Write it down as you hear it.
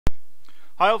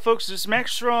Hi folks, this is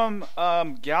Max from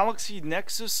Galaxy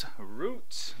Nexus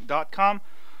Root.com.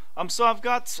 So I've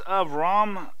got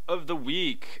ROM of the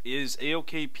week is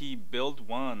AOKP Build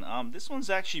 1. This one's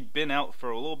actually been out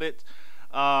for a little bit,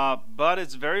 but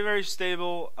it's very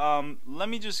stable. Let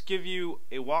me just give you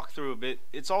a walkthrough of it.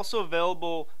 It's also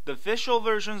available, the official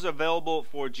version's available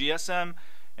for GSM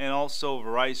and also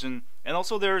Verizon, and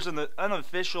also there's an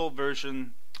unofficial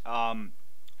version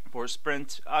for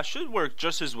Sprint. Should work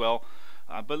just as well.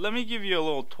 But let me give you a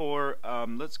little tour.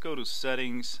 Let's go to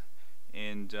settings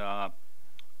and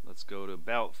let's go to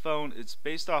about phone. It's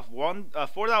based off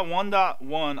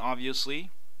 4.1.1 obviously,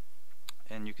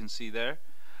 and you can see there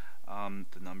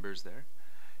the numbers there.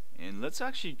 And let's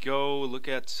actually go look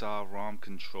at ROM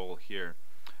control here.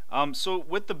 So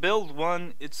with the build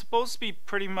 1, it's supposed to be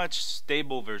pretty much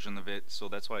stable version of it, so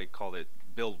that's why I called it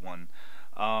build 1.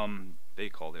 They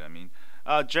called it, I mean.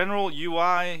 General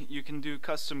UI, you can do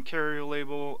custom carrier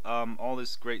label, all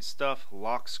this great stuff.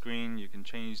 Lock screen, you can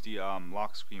change the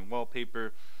lock screen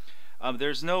wallpaper.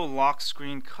 There's no lock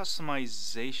screen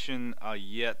customization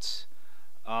yet.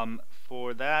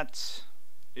 For that,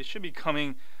 it should be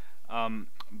coming,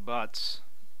 but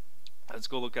let's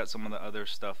go look at some of the other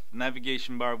stuff.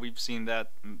 Navigation bar, we've seen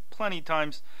that plenty of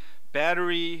times.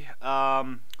 Battery,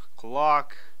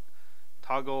 clock,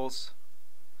 toggles.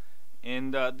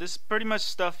 And this is pretty much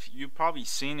stuff you've probably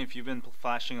seen if you've been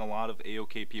flashing a lot of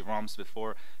AOKP ROMs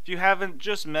before. If you haven't,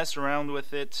 just mess around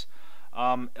with it.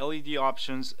 LED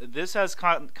options. This has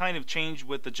kind of changed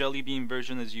with the Jelly Bean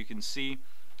version, as you can see.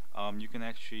 You can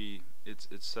actually,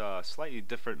 it's a slightly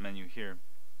different menu here.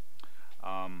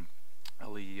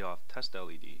 LED off, test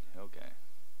LED. Okay.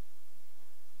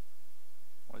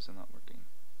 Why is it not working?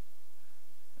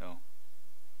 Oh,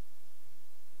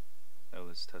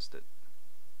 let's test it.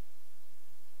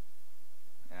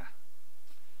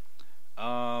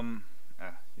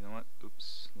 You know what?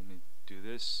 Oops. Let me do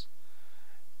this.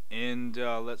 And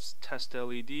let's test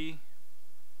LED.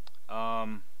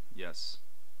 Yes.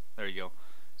 There you go.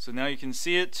 So now you can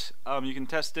see it. You can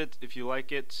test it if you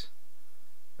like it.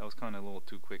 That was kind of a little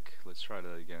too quick. Let's try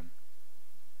that again.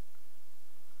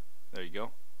 There you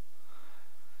go.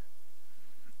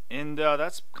 And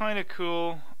that's kind of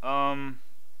cool.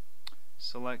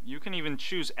 Select. You can even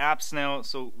choose apps now,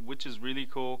 so which is really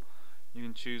cool. You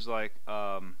can choose like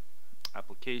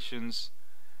applications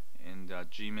and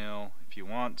Gmail if you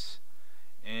want,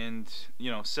 and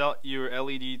you know, set your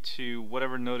LED to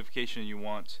whatever notification you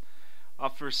want.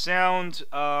 For sound,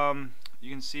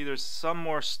 you can see there's some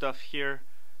more stuff here.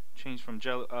 Change from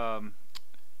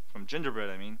gingerbread,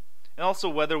 I mean, and also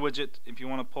weather widget if you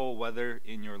want to pull weather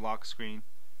in your lock screen.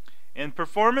 And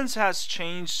performance has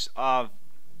changed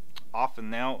often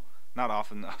now. Not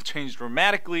often, changed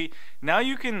dramatically. Now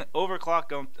you can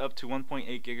overclock up to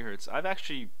 1.8 gigahertz. I've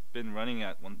actually been running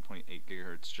at 1.8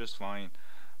 gigahertz just fine.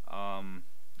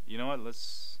 You know what?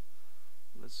 Let's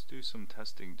do some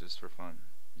testing just for fun.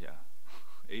 Yeah,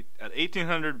 at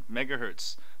 1800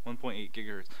 megahertz, 1.8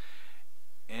 gigahertz,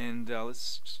 and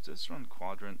let's run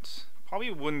Quadrant.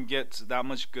 Probably wouldn't get that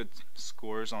much good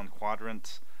scores on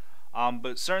Quadrant,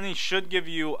 but certainly should give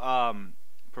you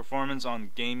performance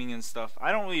on gaming and stuff.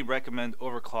 I don't really recommend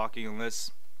overclocking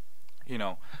unless, you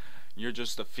know, you're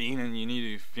just a fiend and you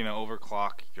need to, you know,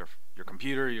 overclock your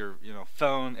computer, your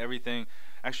phone, everything.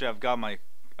 Actually, I've got my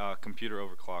computer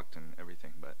overclocked and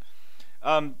everything, but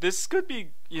this could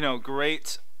be, you know,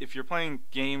 great if you're playing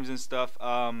games and stuff.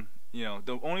 You know,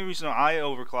 the only reason I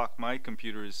overclock my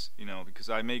computer is, you know, because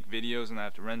I make videos and I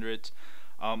have to render it.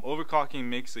 Overclocking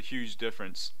makes a huge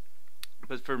difference.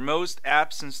 But for most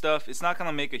apps and stuff, it's not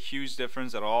gonna make a huge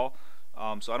difference at all.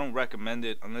 So I don't recommend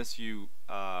it unless you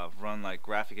run like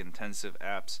graphic intensive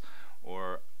apps,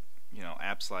 or you know,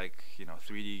 apps like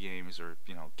 3D games, or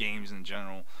games in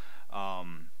general.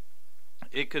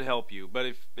 It could help you, but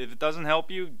if it doesn't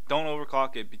help you, don't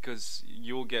overclock it, because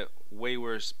you'll get way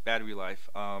worse battery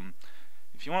life.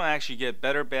 If you want to actually get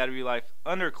better battery life,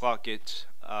 underclock it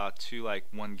to like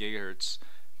 1 gigahertz.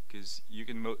 Because you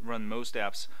can run most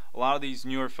apps. A lot of these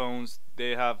newer phones,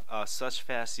 they have such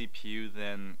fast CPU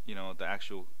than the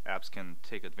actual apps can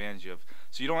take advantage of.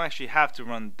 So you don't actually have to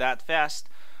run that fast.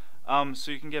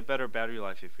 So you can get better battery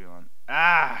life if you want.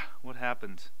 What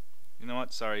happened? You know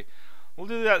what? Sorry. We'll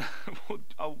do that.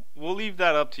 We'll leave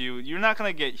that up to you. You're not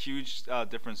gonna get huge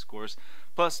different scores.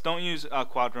 Plus, don't use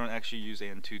Quadrant. Actually, use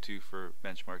ANTUTU for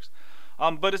benchmarks.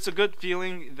 But it's a good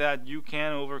feeling that you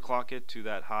can overclock it to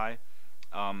that high.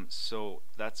 So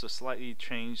that's a slightly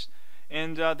changed,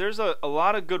 and there's a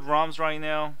lot of good ROMs right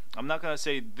now. I'm not gonna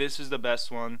say this is the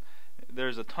best one.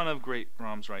 There's a ton of great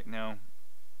ROMs right now.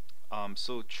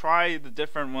 So try the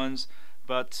different ones.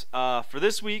 But for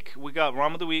this week, we got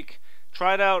ROM of the week.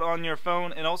 Try it out on your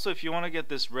phone, and also if you want to get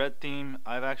this red theme,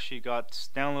 I've actually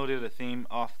downloaded a theme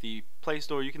off the Play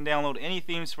Store. You can download any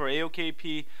themes for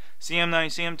AOKP,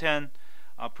 CM9, CM10,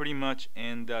 pretty much,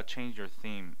 and change your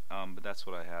theme. But that's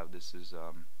what I have. This is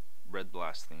Red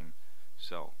Blast theme,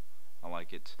 so I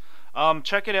like it.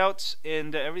 Check it out,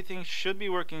 and everything should be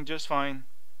working just fine.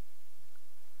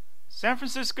 San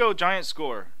Francisco Giants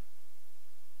score.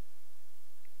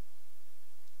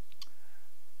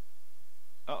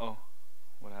 Uh-oh.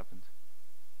 What happened?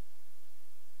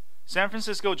 San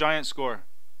Francisco Giants score.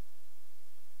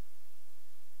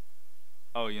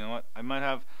 Oh, you know what? I might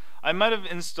have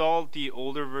installed the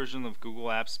older version of Google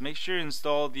Apps. Make sure you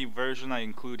install the version I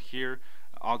include here,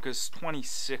 August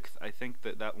 26th. I think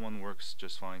that one works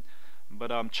just fine.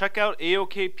 But check out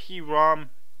AOKP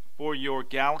ROM for your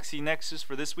Galaxy Nexus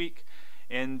for this week,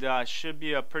 and should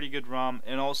be a pretty good ROM.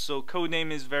 And also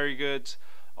Codename is very good.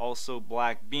 Also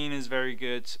Black Bean is very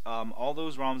good. All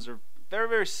those ROMs are very,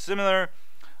 very similar.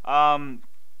 You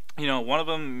know, one of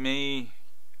them may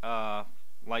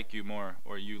like you more,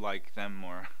 or you like them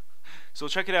more. So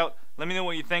check it out. Let me know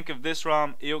what you think of this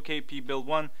ROM, AOKP Build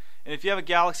 1. And if you have a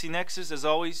Galaxy Nexus, as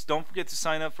always, don't forget to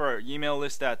sign up for our email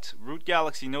list at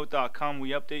rootgalaxynote.com. We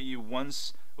update you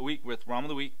once a week with ROM of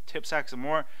the week, tips, hacks, and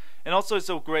more. And also, it's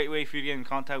a great way for you to get in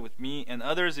contact with me and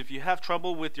others if you have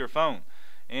trouble with your phone.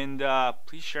 And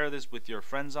please share this with your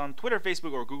friends on Twitter,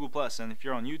 Facebook, or GooglePlus. And if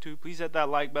you're on YouTube, please hit that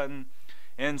like button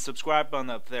and subscribe button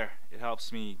up there. It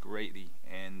helps me greatly.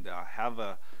 And have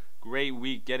a great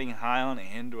week getting high on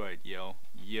Android, yo.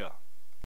 Yeah.